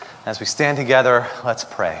As we stand together, let's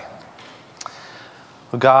pray.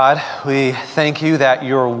 God, we thank you that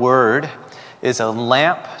your word is a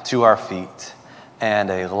lamp to our feet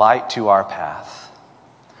and a light to our path.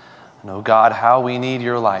 And oh God, how we need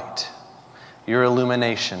your light, your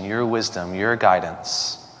illumination, your wisdom, your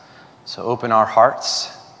guidance. So open our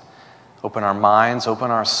hearts, open our minds,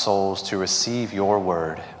 open our souls to receive your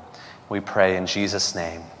word. We pray in Jesus'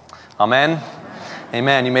 name. Amen.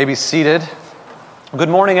 Amen. You may be seated. Good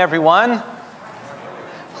morning, everyone.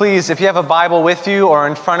 Please, if you have a Bible with you or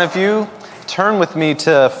in front of you, turn with me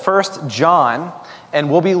to 1 John, and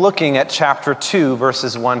we'll be looking at chapter 2,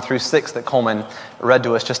 verses 1 through 6 that Coleman read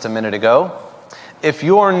to us just a minute ago. If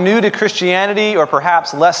you're new to Christianity or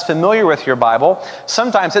perhaps less familiar with your Bible,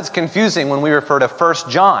 sometimes it's confusing when we refer to 1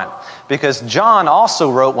 John, because John also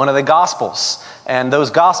wrote one of the Gospels, and those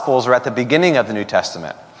Gospels are at the beginning of the New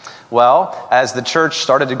Testament. Well, as the church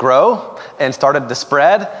started to grow and started to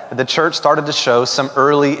spread, the church started to show some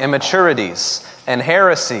early immaturities and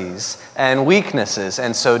heresies and weaknesses.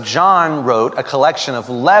 And so John wrote a collection of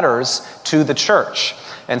letters to the church.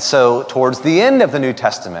 And so towards the end of the New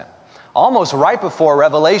Testament, almost right before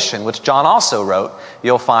Revelation, which John also wrote,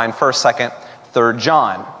 you'll find 1st, 2nd, 3rd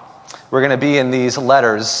John. We're going to be in these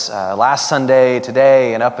letters last Sunday,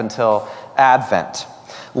 today, and up until Advent.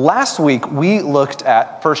 Last week, we looked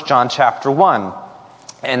at 1 John chapter 1.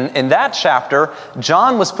 And in that chapter,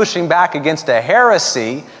 John was pushing back against a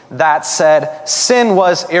heresy that said sin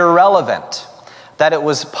was irrelevant, that it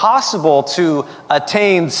was possible to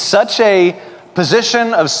attain such a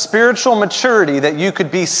position of spiritual maturity that you could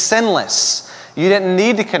be sinless. You didn't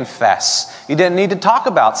need to confess. You didn't need to talk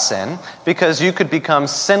about sin because you could become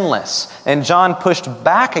sinless. And John pushed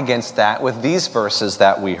back against that with these verses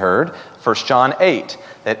that we heard, 1 John 8.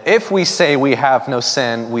 That if we say we have no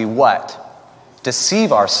sin, we what?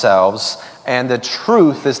 Deceive ourselves, and the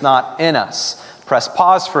truth is not in us. Press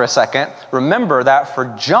pause for a second. Remember that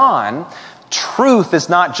for John, truth is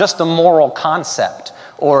not just a moral concept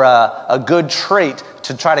or a good trait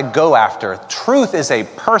to try to go after. Truth is a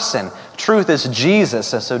person. Truth is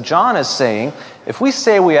Jesus. And so John is saying, if we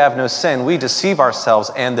say we have no sin, we deceive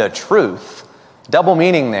ourselves, and the truth, double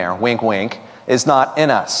meaning there, wink, wink, is not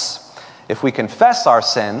in us. If we confess our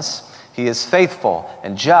sins, he is faithful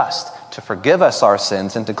and just to forgive us our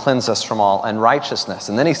sins and to cleanse us from all unrighteousness.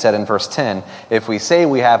 And then he said in verse 10, if we say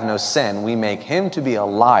we have no sin, we make him to be a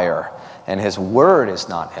liar, and his word is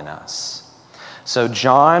not in us. So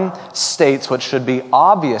John states what should be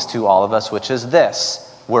obvious to all of us, which is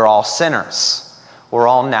this: we're all sinners. We're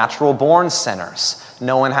all natural-born sinners.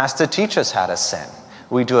 No one has to teach us how to sin.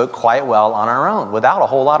 We do it quite well on our own without a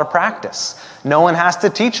whole lot of practice. No one has to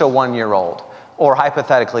teach a 1-year-old or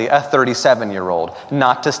hypothetically a 37-year-old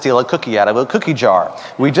not to steal a cookie out of a cookie jar.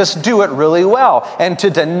 We just do it really well. And to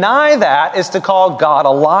deny that is to call God a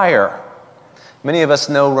liar. Many of us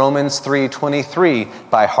know Romans 3:23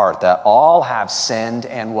 by heart, that all have sinned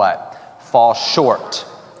and what? Fall short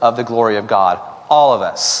of the glory of God. All of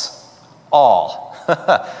us, all,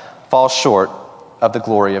 fall short of the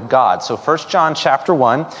glory of God. So 1 John chapter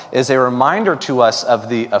 1 is a reminder to us of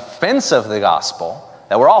the offense of the gospel,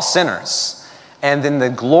 that we're all sinners, and then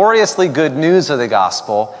the gloriously good news of the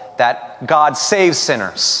gospel that God saves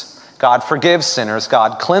sinners, God forgives sinners,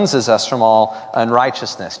 God cleanses us from all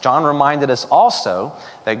unrighteousness. John reminded us also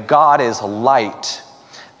that God is light,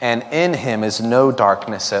 and in him is no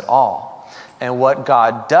darkness at all. And what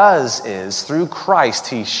God does is, through Christ,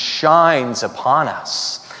 he shines upon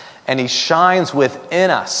us. And he shines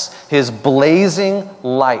within us his blazing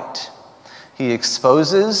light. He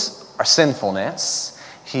exposes our sinfulness.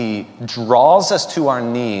 He draws us to our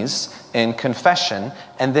knees in confession.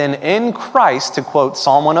 And then in Christ, to quote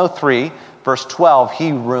Psalm 103, verse 12,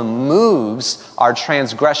 he removes our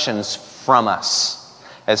transgressions from us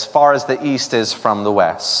as far as the east is from the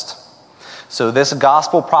west. So this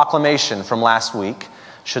gospel proclamation from last week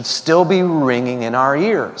should still be ringing in our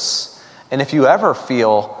ears. And if you ever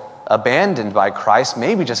feel abandoned by Christ,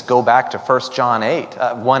 maybe just go back to 1 John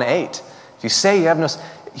 1:8. If you say you have no sin,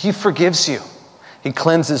 he forgives you. He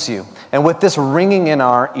cleanses you. And with this ringing in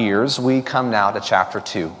our ears, we come now to chapter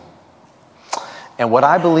 2. And what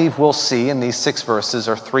I believe we'll see in these 6 verses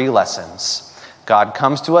are 3 lessons. God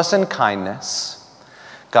comes to us in kindness,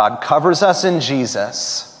 God covers us in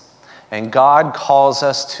Jesus, and God calls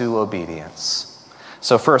us to obedience.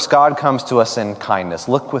 So first, God comes to us in kindness.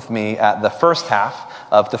 Look with me at the first half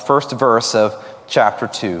of the first verse of chapter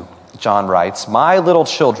 2. John writes, "My little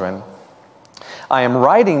children, I am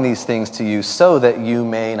writing these things to you so that you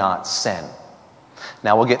may not sin."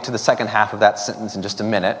 Now we'll get to the second half of that sentence in just a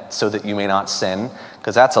minute, so that you may not sin,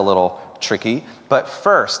 because that's a little tricky. But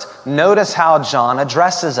first, notice how John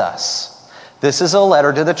addresses us. This is a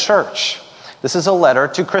letter to the church. This is a letter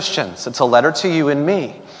to Christians. It's a letter to you and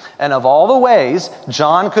me. And of all the ways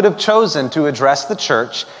John could have chosen to address the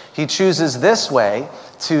church, he chooses this way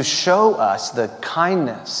to show us the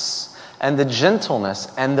kindness and the gentleness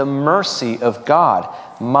and the mercy of God.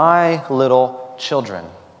 My little children.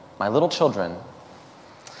 My little children.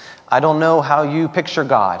 I don't know how you picture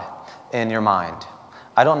God in your mind.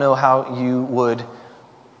 I don't know how you would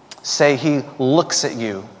say he looks at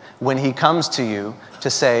you when he comes to you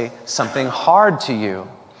to say something hard to you.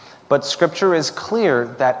 But Scripture is clear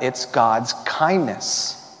that it's God's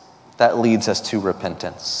kindness that leads us to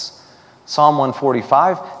repentance. Psalm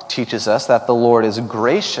 145 teaches us that the Lord is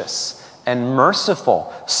gracious and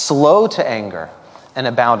merciful, slow to anger, and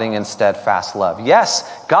abounding in steadfast love.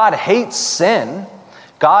 Yes, God hates sin.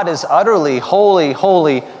 God is utterly holy,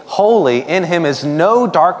 holy, holy. In him is no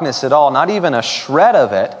darkness at all, not even a shred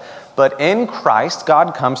of it. But in Christ,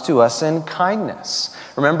 God comes to us in kindness.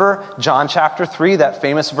 Remember John chapter 3, that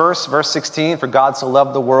famous verse, verse 16, for God so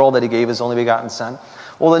loved the world that he gave his only begotten Son.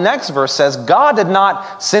 Well, the next verse says, God did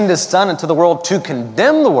not send his Son into the world to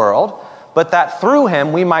condemn the world, but that through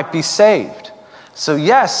him we might be saved. So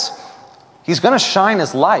yes, he's going to shine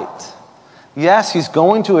his light. Yes, he's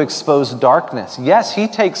going to expose darkness. Yes, he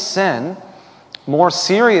takes sin more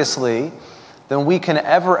seriously than we can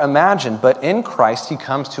ever imagine. But in Christ, he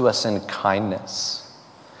comes to us in kindness.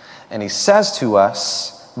 And he says to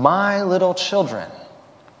us, my little children,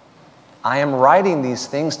 I am writing these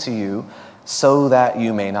things to you so that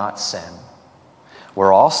you may not sin.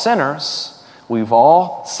 We're all sinners. We've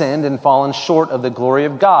all sinned and fallen short of the glory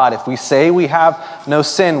of God. If we say we have no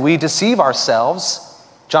sin, we deceive ourselves.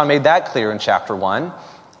 John made that clear in chapter 1.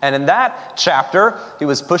 And in that chapter, he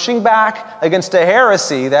was pushing back against a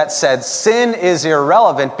heresy that said sin is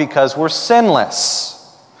irrelevant because we're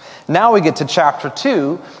sinless. Now we get to chapter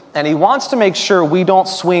 2, and he wants to make sure we don't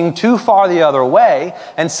swing too far the other way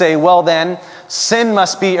and say, well then, sin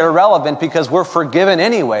must be irrelevant because we're forgiven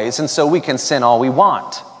anyways, and so we can sin all we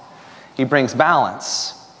want. He brings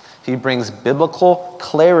balance. He brings biblical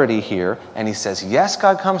clarity here, and he says, yes,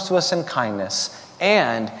 God comes to us in kindness,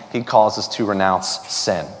 and he calls us to renounce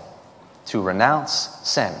sin. To renounce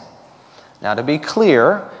sin. Now, to be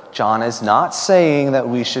clear, John is not saying that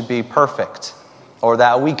we should be perfect, or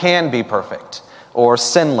that we can be perfect, or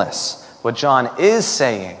sinless. What John is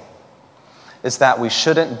saying is that we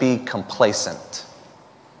shouldn't be complacent.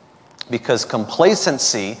 Because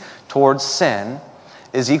complacency towards sin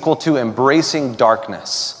is equal to embracing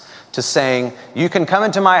darkness. To saying, you can come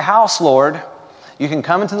into my house, Lord. You can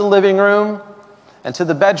come into the living room, into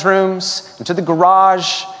the bedrooms, into the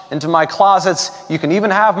garage, into my closets. You can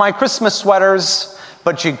even have my Christmas sweaters,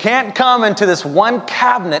 but you can't come into this one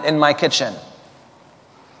cabinet in my kitchen.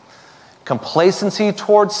 Complacency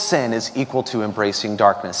towards sin is equal to embracing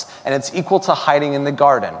darkness, and it's equal to hiding in the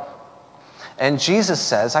garden. And Jesus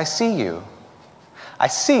says, I see you. I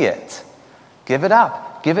see it. Give it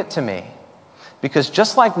up. Give it to me. Because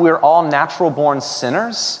just like we're all natural-born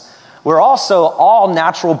sinners, we're also all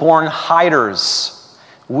natural-born hiders.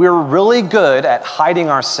 We're really good at hiding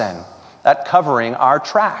our sin, at covering our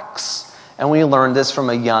tracks. And we learned this from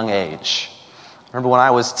a young age. Remember when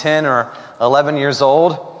I was 10 or 11 years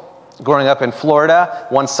old, growing up in Florida,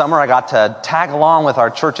 one summer I got to tag along with our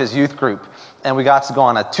church's youth group, and we got to go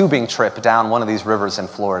on a tubing trip down one of these rivers in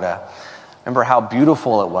Florida. Remember how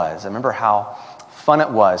beautiful it was. I remember how fun it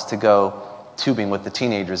was to go tubing with the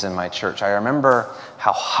teenagers in my church. I remember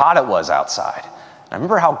how hot it was outside. I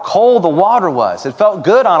remember how cold the water was. It felt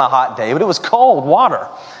good on a hot day, but it was cold water.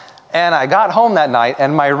 And I got home that night,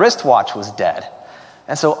 and my wristwatch was dead.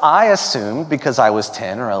 And so I assumed, because I was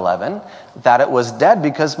 10 or 11, that it was dead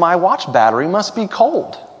because my watch battery must be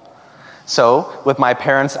cold. So with my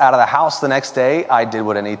parents out of the house the next day, I did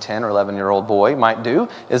what any 10 or 11-year-old boy might do,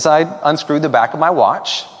 is I unscrewed the back of my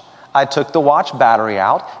watch. I took the watch battery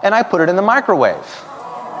out, and I put it in the microwave.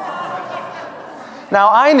 Now,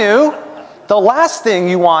 I knew the last thing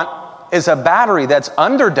you want is a battery that's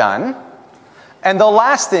underdone, and the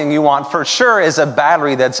last thing you want for sure is a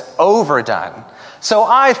battery that's overdone. So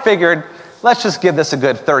I figured, let's just give this a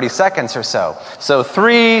good 30 seconds or so. So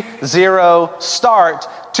 3, 0, start,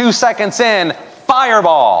 2 seconds in,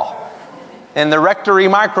 fireball in the rectory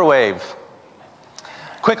microwave.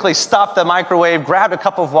 Quickly stopped the microwave, grabbed a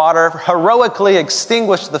cup of water, heroically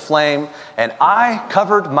extinguished the flame, and I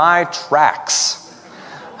covered my tracks.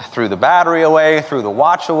 I threw the battery away, threw the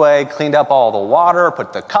watch away, cleaned up all the water,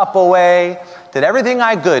 put the cup away, did everything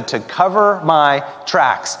I could to cover my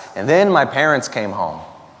tracks. And then my parents came home.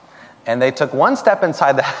 And they took one step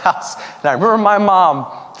inside the house, and I remember my mom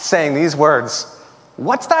saying these words,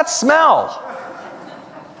 "What's that smell?"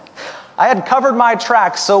 I had covered my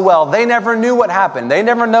tracks so well, they never knew what happened. They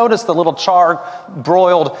never noticed the little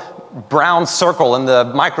char-broiled brown circle in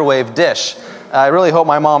the microwave dish. I really hope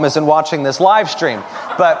my mom isn't watching this live stream.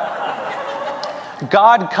 But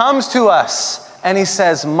God comes to us and he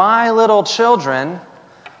says, "My little children,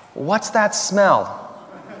 what's that smell?"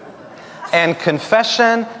 And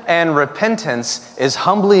confession and repentance is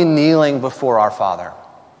humbly kneeling before our Father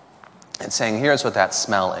and saying, here's what that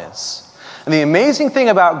smell is. And the amazing thing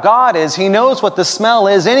about God is he knows what the smell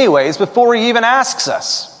is anyways before he even asks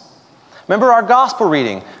us. Remember our gospel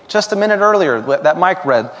reading just a minute earlier that Mike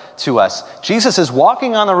read to us. Jesus is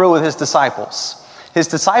walking on the road with his disciples. His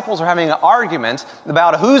disciples are having an argument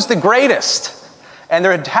about who's the greatest. And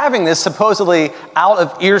they're having this supposedly out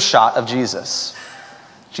of earshot of Jesus.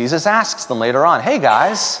 Jesus asks them later on, "Hey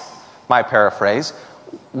guys," my paraphrase,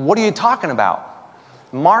 "what are you talking about?"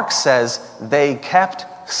 Mark says they kept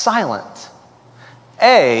silent.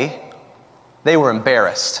 A, they were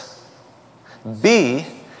embarrassed. B,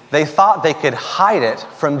 they thought they could hide it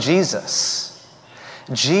from Jesus.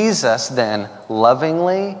 Jesus then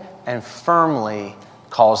lovingly and firmly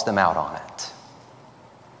calls them out on it.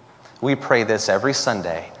 We pray this every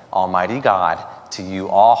Sunday. Almighty God, to you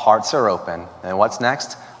all hearts are open. And what's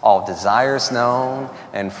next? All desires known,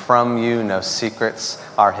 and from you no secrets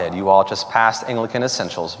are hid. You all just passed Anglican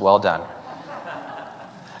Essentials. Well done.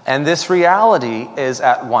 And this reality is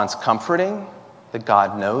at once comforting, that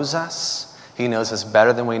God knows us. He knows us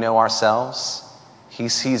better than we know ourselves. He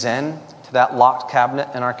sees into that locked cabinet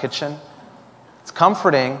in our kitchen. It's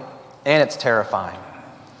comforting and it's terrifying.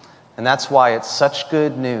 And that's why it's such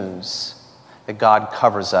good news that God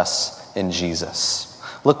covers us in Jesus.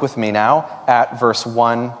 Look with me now at verse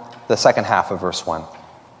 1, the second half of verse 1.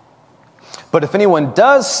 "But if anyone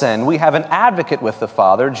does sin, we have an advocate with the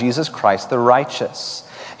Father, Jesus Christ the righteous.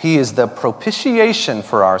 He is the propitiation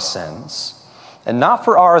for our sins, and not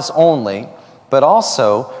for ours only, but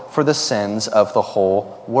also for the sins of the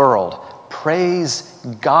whole world." Praise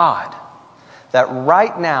God that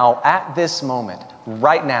right now at this moment,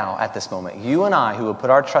 you and I who have put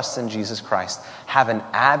our trust in Jesus Christ have an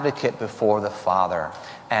advocate before the Father.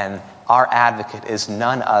 And our advocate is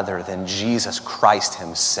none other than Jesus Christ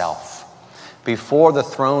himself. Before the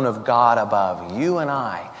throne of God above, you and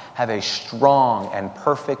I have a strong and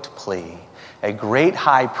perfect plea, a great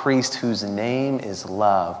high priest whose name is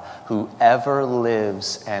love, who ever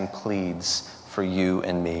lives and pleads for you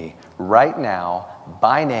and me, right now,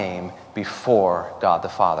 by name, before God the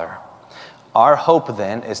Father. Our hope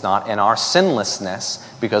then is not in our sinlessness,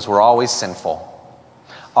 because we're always sinful.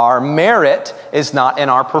 Our merit is not in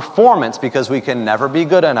our performance, because we can never be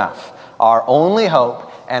good enough. Our only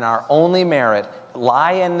hope and our only merit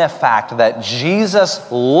lie in the fact that Jesus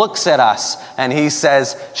looks at us and he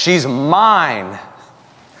says, "She's mine."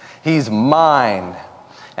 He's mine.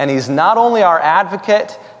 And he's not only our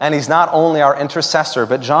advocate and he's not only our intercessor,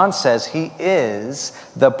 but John says he is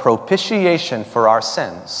the propitiation for our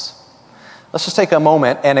sins. Let's just take a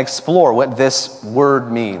moment and explore what this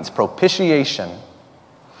word means, propitiation.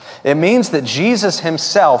 It means that Jesus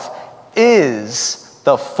himself is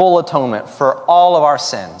the full atonement for all of our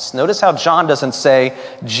sins. Notice how John doesn't say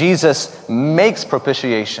Jesus makes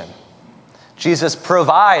propitiation. Jesus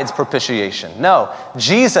provides propitiation. No,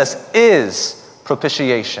 Jesus is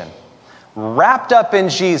propitiation. Wrapped up in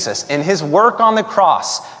Jesus, in his work on the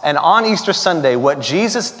cross, and on Easter Sunday, what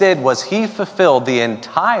Jesus did was he fulfilled the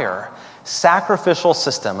entire sacrificial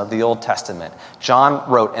system of the Old Testament. John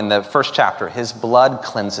wrote in the first chapter, his blood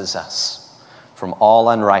cleanses us from all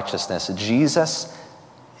unrighteousness. Jesus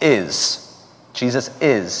is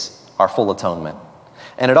our full atonement.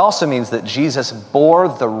 And it also means that Jesus bore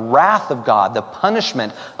the wrath of God, the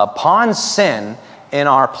punishment upon sin in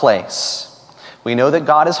our place. We know that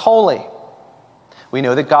God is holy. We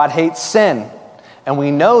know that God hates sin. And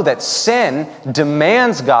we know that sin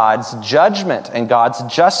demands God's judgment and God's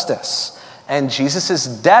justice. And Jesus'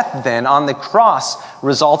 death then on the cross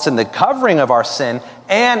results in the covering of our sin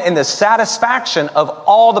and in the satisfaction of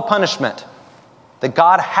all the punishment that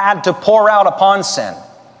God had to pour out upon sin.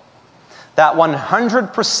 That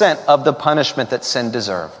 100% of the punishment that sin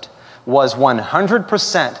deserved was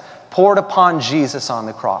 100% poured upon Jesus on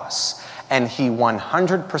the cross. And he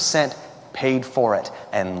 100% paid for it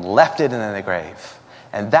and left it in the grave.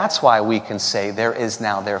 And that's why we can say there is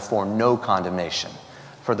now therefore no condemnation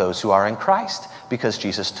for those who are in Christ, because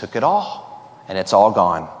Jesus took it all and it's all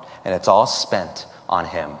gone and it's all spent on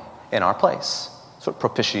him in our place. That's what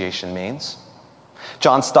propitiation means.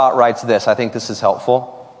 John Stott writes this. I think this is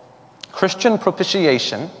helpful. Christian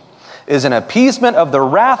propitiation is an appeasement of the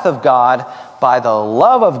wrath of God by the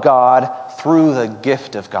love of God through the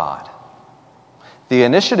gift of God. The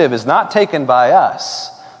initiative is not taken by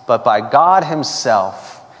us, but by God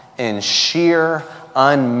himself in sheer,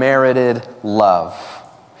 unmerited love.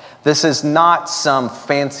 This is not some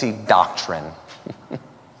fancy doctrine.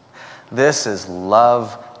 This is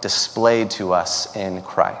love displayed to us in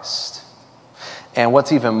Christ. And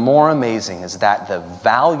what's even more amazing is that the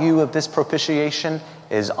value of this propitiation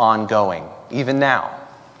is ongoing, even now.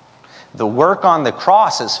 The work on the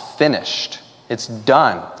cross is finished. It's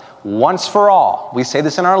done once for all. We say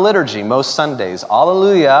this in our liturgy most Sundays.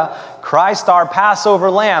 Alleluia, Christ our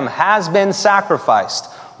Passover lamb has been sacrificed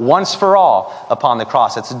once for all upon the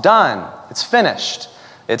cross. It's done. It's finished.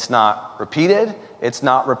 It's not repeated. It's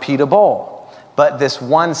not repeatable. But this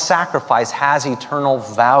one sacrifice has eternal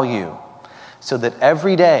value. So that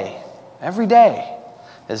every day,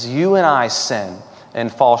 as you and I sin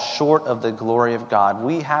and fall short of the glory of God,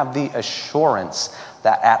 we have the assurance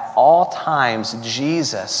that at all times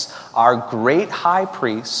Jesus, our great high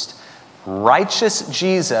priest, righteous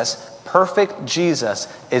Jesus, perfect Jesus,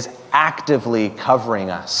 is actively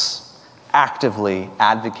covering us, actively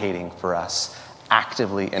advocating for us,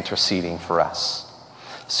 actively interceding for us.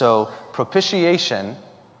 So propitiation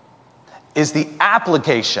is the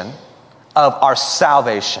application of our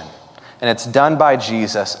salvation, and it's done by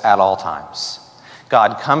Jesus at all times.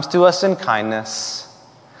 God comes to us in kindness,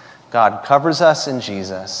 God covers us in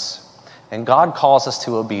Jesus, and God calls us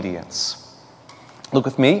to obedience. Look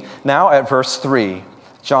with me now at verse 3.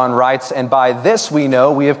 John writes, "And by this we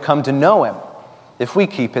know we have come to know him, if we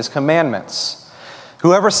keep his commandments.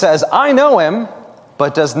 Whoever says, 'I know him,'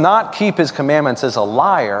 but does not keep his commandments is a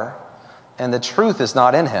liar, and the truth is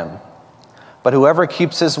not in him. But whoever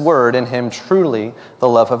keeps his word, in him truly the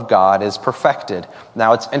love of God is perfected."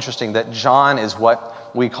 Now it's interesting that John is what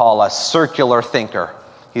we call a circular thinker.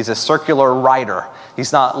 He's a circular writer.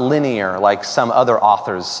 He's not linear like some other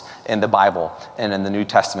authors in the Bible and in the New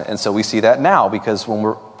Testament. And so we see that now, because when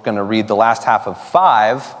we're going to read the last half of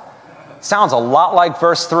 5, it sounds a lot like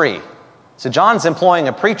verse 3. So John's employing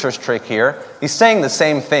a preacher's trick here. He's saying the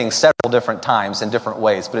same thing several different times in different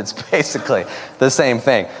ways, but it's basically the same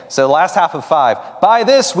thing. So the last half of 5, "By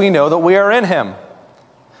this we know that we are in him.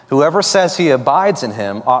 Whoever says he abides in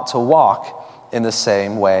him ought to walk in the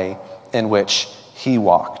same way in which he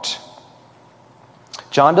walked."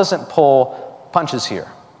 John doesn't pull punches here.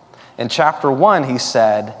 In chapter 1, he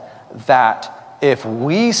said that if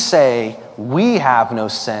we say we have no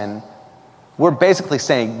sin, we're basically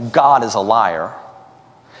saying God is a liar.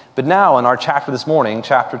 But now in our chapter this morning,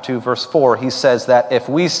 chapter 2, verse 4, he says that if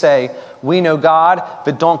we say we know God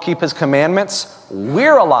but don't keep his commandments,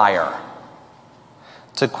 we're a liar.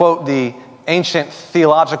 To quote the ancient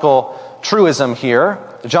theological truism here,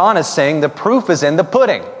 John is saying the proof is in the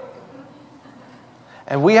pudding.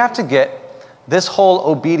 And we have to get this whole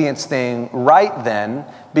obedience thing right then,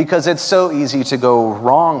 because it's so easy to go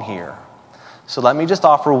wrong here. So let me just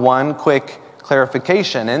offer one quick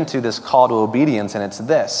clarification into this call to obedience, and it's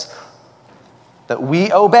this: that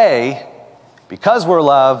we obey because we're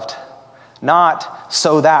loved, not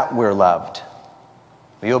so that we're loved.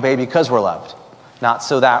 We obey because we're loved, not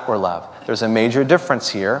so that we're loved. There's a major difference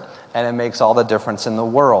here, and it makes all the difference in the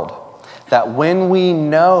world. That when we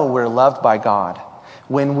know we're loved by God,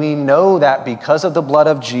 when we know that because of the blood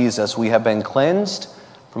of Jesus we have been cleansed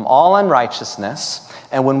from all unrighteousness,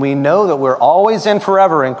 and when we know that we're always in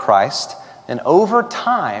forever in Christ, and over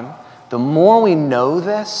time, the more we know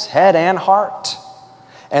this, head and heart,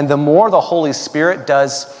 and the more the Holy Spirit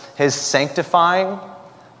does his sanctifying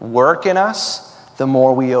work in us, the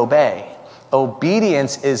more we obey.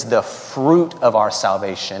 Obedience is the fruit of our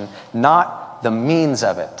salvation, not the means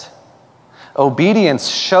of it. Obedience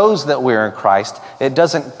shows that we're in Christ. It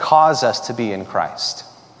doesn't cause us to be in Christ.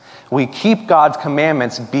 We keep God's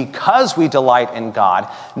commandments because we delight in God,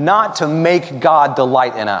 not to make God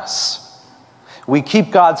delight in us. We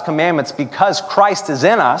keep God's commandments because Christ is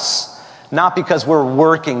in us, not because we're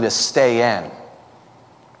working to stay in.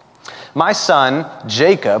 My son,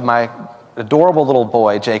 Jacob, my adorable little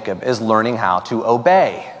boy, Jacob, is learning how to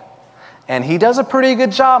obey. And he does a pretty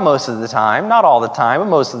good job most of the time. Not all the time, but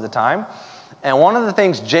most of the time. And one of the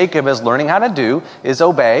things Jacob is learning how to do is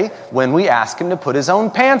obey when we ask him to put his own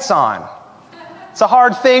pants on. It's a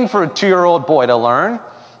hard thing for a 2-year-old boy to learn.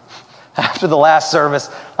 After the last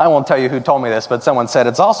service, I won't tell you who told me this, but someone said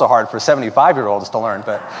it's also hard for 75-year-olds to learn,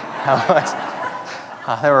 but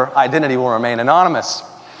their identity will remain anonymous.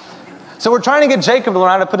 So we're trying to get Jacob to learn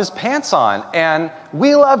how to put his pants on, and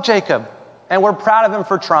we love Jacob, and we're proud of him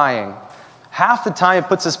for trying. Half the time he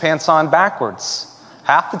puts his pants on backwards.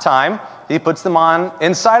 Half the time he puts them on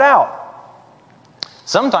inside out.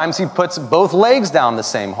 Sometimes he puts both legs down the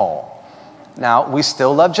same hole. Now, we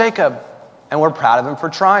still love Jacob, and we're proud of him for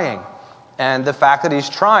trying. And the fact that he's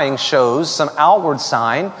trying shows some outward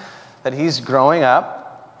sign that he's growing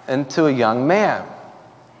up into a young man.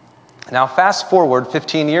 Now, fast forward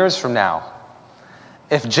 15 years from now.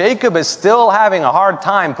 If Jacob is still having a hard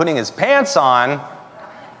time putting his pants on,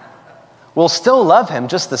 we'll still love him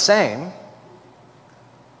just the same.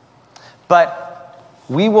 But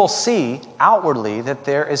we will see outwardly that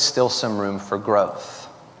there is still some room for growth.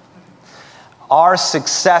 Our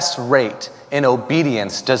success rate in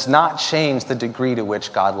obedience does not change the degree to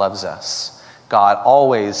which God loves us. God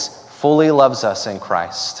always fully loves us in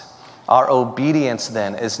Christ. Our obedience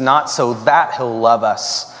then is not so that he'll love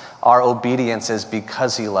us. Our obedience is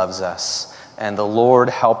because he loves us, and the Lord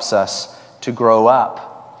helps us to grow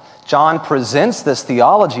up. John presents this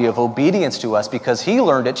theology of obedience to us because he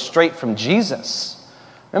learned it straight from Jesus.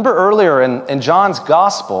 Remember earlier in John's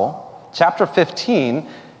Gospel, chapter 15,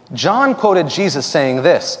 John quoted Jesus saying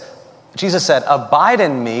this. Jesus said, "Abide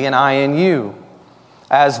in me and I in you.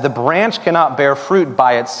 As the branch cannot bear fruit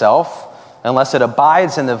by itself unless it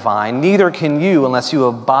abides in the vine, neither can you unless you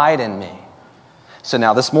abide in me." So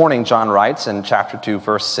now this morning, John writes in chapter 2,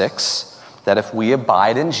 verse 6, that if we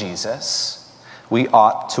abide in Jesus, we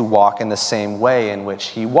ought to walk in the same way in which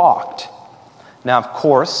he walked. Now, of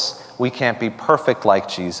course, we can't be perfect like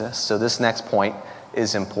Jesus, so this next point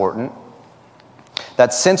is important.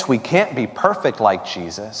 That since we can't be perfect like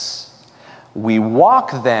Jesus, we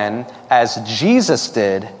walk then as Jesus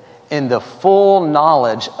did in the full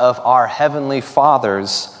knowledge of our Heavenly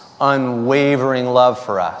Father's unwavering love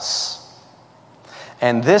for us.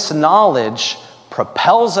 And this knowledge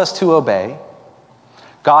propels us to obey.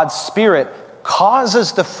 God's Spirit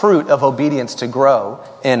causes the fruit of obedience to grow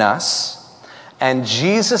in us. And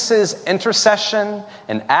Jesus' intercession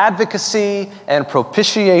and advocacy and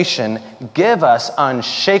propitiation give us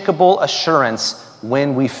unshakable assurance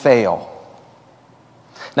when we fail.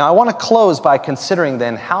 Now, I want to close by considering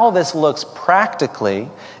then how this looks practically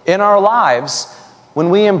in our lives when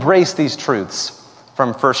we embrace these truths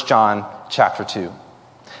from 1 John chapter 2.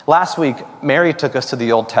 Last week, Mary took us to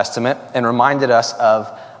the Old Testament and reminded us of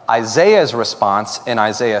Isaiah's response in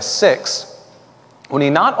Isaiah 6, when he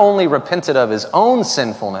not only repented of his own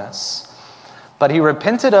sinfulness, but he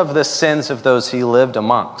repented of the sins of those he lived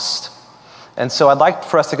amongst. And so I'd like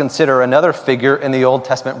for us to consider another figure in the Old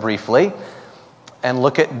Testament briefly and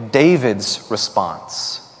look at David's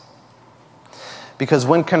response. Because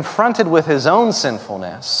when confronted with his own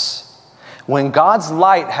sinfulness, when God's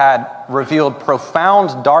light had revealed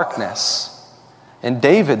profound darkness in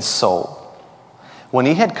David's soul, when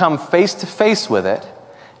he had come face to face with it,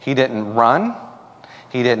 he didn't run,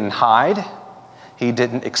 he didn't hide, he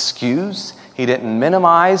didn't excuse, he didn't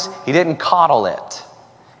minimize, he didn't coddle it.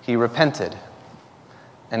 He repented.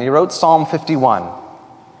 And he wrote Psalm 51.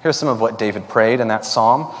 Here's some of what David prayed in that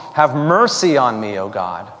psalm. "Have mercy on me, O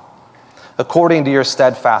God, according to your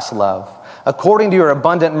steadfast love. According to your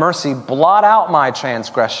abundant mercy, blot out my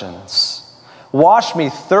transgressions. Wash me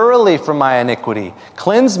thoroughly from my iniquity.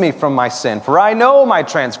 Cleanse me from my sin, for I know my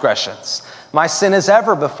transgressions. My sin is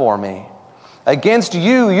ever before me. Against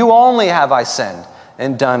you, you only have I sinned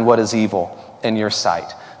and done what is evil in your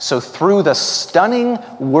sight." So through the stunning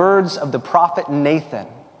words of the prophet Nathan,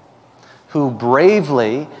 who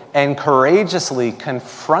bravely and courageously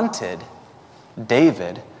confronted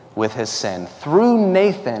David with his sin, through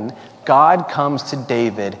Nathan, God comes to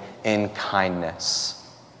David in kindness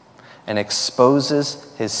and exposes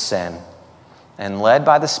his sin. And led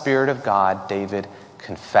by the Spirit of God, David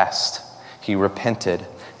confessed. He repented.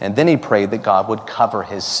 And then he prayed that God would cover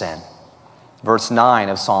his sin. Verse 9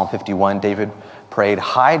 of Psalm 51, David prayed,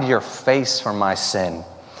 "Hide your face from my sin.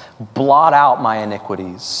 Blot out my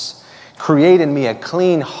iniquities. Create in me a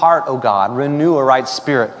clean heart, O God. Renew a right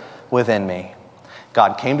spirit within me."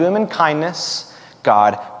 God came to him in kindness.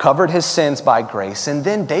 God covered his sins by grace. And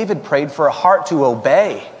then David prayed for a heart to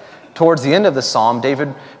obey. Towards the end of the psalm,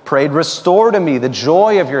 David prayed, "Restore to me the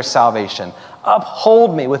joy of your salvation.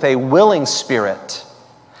 Uphold me with a willing spirit.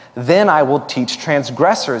 Then I will teach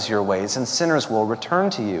transgressors your ways, and sinners will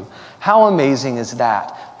return to you." How amazing is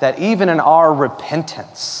that? That even in our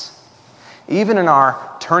repentance, even in our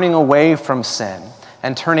turning away from sin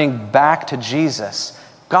and turning back to Jesus,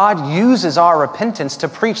 God uses our repentance to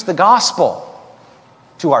preach the gospel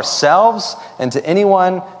to ourselves and to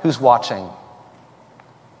anyone who's watching.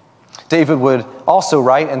 David would also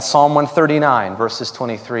write in Psalm 139, verses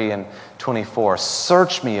 23 and 24,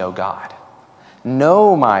 "Search me, O God.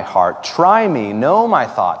 Know my heart. Try me. Know my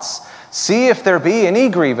thoughts. See if there be any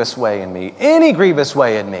grievous way in me,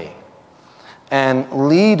 and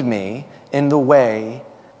lead me in the way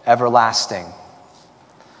everlasting.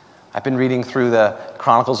 I've been reading through the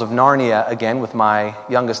Chronicles of Narnia again with my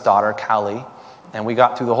youngest daughter, Callie, and we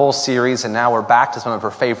got through the whole series, and now we're back to some of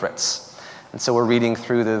her favorites. And so we're reading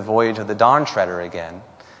through the Voyage of the Dawn Treader again.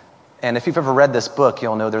 And if you've ever read this book,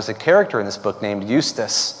 you'll know there's a character in this book named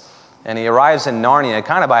Eustace, and he arrives in Narnia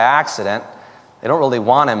kind of by accident. They don't really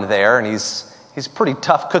want him there, and he's a pretty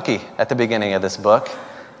tough cookie at the beginning of this book,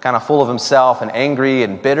 kind of full of himself and angry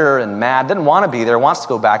and bitter and mad, doesn't want to be there, wants to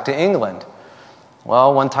go back to England.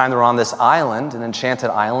 Well, one time they're on this island, an enchanted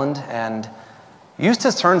island, and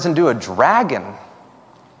Eustace turns into a dragon,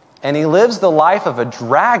 and he lives the life of a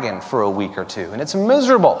dragon for a week or two, and it's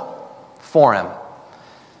miserable for him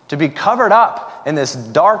to be covered up in this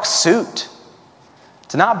dark suit,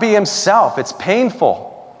 to not be himself. It's painful.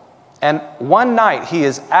 And one night he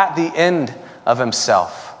is at the end of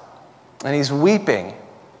himself, and he's weeping,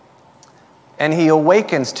 and he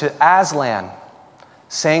awakens to Aslan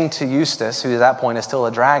saying to Eustace, who at that point is still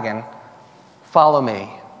a dragon, "Follow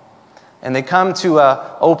me." And they come to an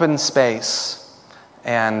open space,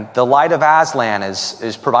 and the light of Aslan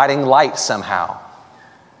is providing light somehow.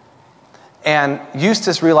 And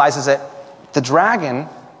Eustace realizes that the dragon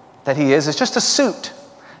that he is just a suit.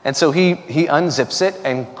 And so he unzips it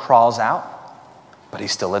and crawls out, but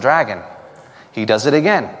he's still a dragon. He does it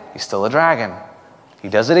again, he's still a dragon. He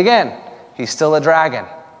does it again, he's still a dragon.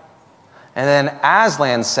 And then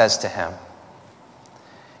Aslan says to him,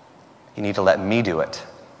 "You need to let me do it."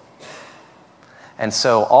 And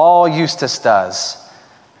so all Eustace does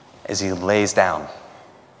is he lays down.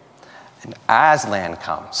 And Aslan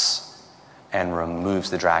comes and removes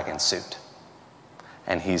the dragon suit.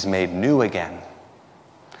 And he's made new again.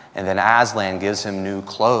 And then Aslan gives him new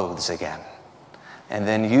clothes again. And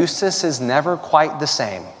then Eustace is never quite the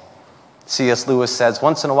same. C.S. Lewis says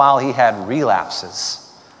once in a while he had relapses,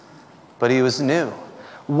 but he was new.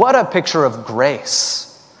 What a picture of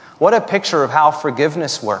grace. What a picture of how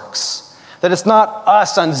forgiveness works. That it's not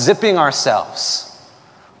us unzipping ourselves.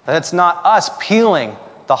 That it's not us peeling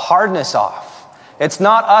the hardness off. It's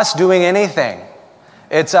not us doing anything.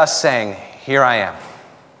 It's us saying, "Here I am.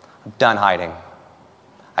 I'm done hiding.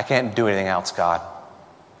 I can't do anything else, God."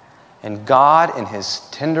 And God, in his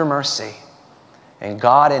tender mercy, and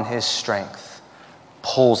God, in his strength,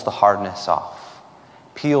 pulls the hardness off,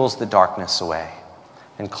 peels the darkness away,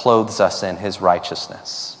 and clothes us in his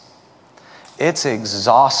righteousness. It's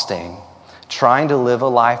exhausting trying to live a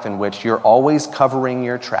life in which you're always covering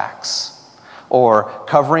your tracks, or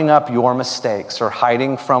covering up your mistakes, or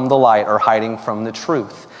hiding from the light, or hiding from the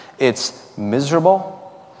truth. It's miserable,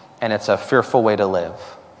 and it's a fearful way to live.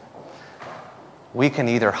 We can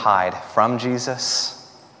either hide from Jesus,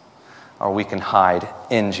 or we can hide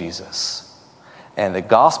in Jesus. And the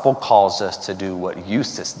gospel calls us to do what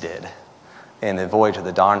Eustace did in the Voyage of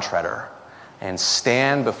the Dawn Treader, and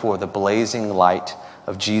stand before the blazing light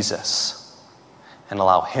of Jesus and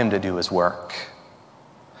allow him to do his work.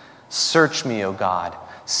 "Search me, O God.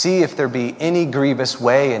 See if there be any grievous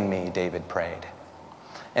way in me," David prayed.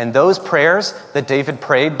 And those prayers that David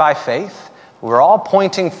prayed by faith were all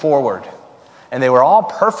pointing forward, and they were all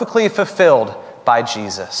perfectly fulfilled by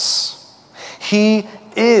Jesus. He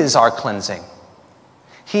is our cleansing.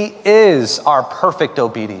 He is our perfect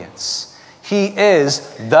obedience. He is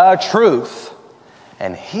the truth,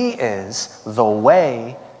 and he is the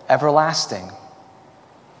way everlasting.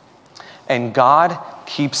 And God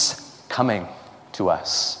keeps coming to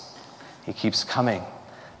us. He keeps coming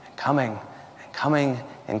and coming and coming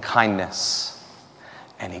in kindness.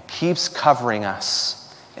 And he keeps covering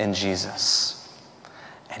us in Jesus.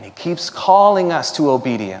 And he keeps calling us to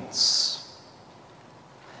obedience.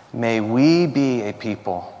 May we be a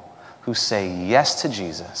people who say yes to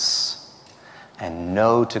Jesus and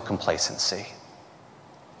no to complacency.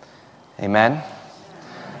 Amen?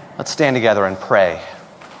 Let's stand together and pray.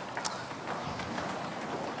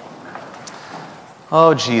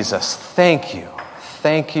 Oh, Jesus, thank you.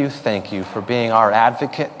 Thank you, thank you for being our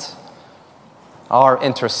advocate, our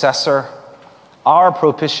intercessor, our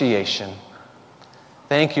propitiation.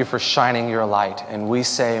 Thank you for shining your light. And we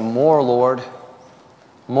say, more, Lord,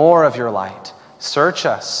 more of your light. Search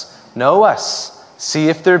us, know us, see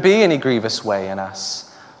if there be any grievous way in us.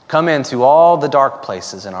 Come into all the dark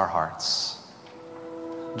places in our hearts.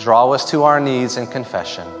 Draw us to our knees in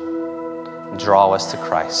confession. Draw us to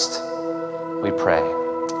Christ. We pray.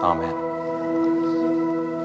 Amen.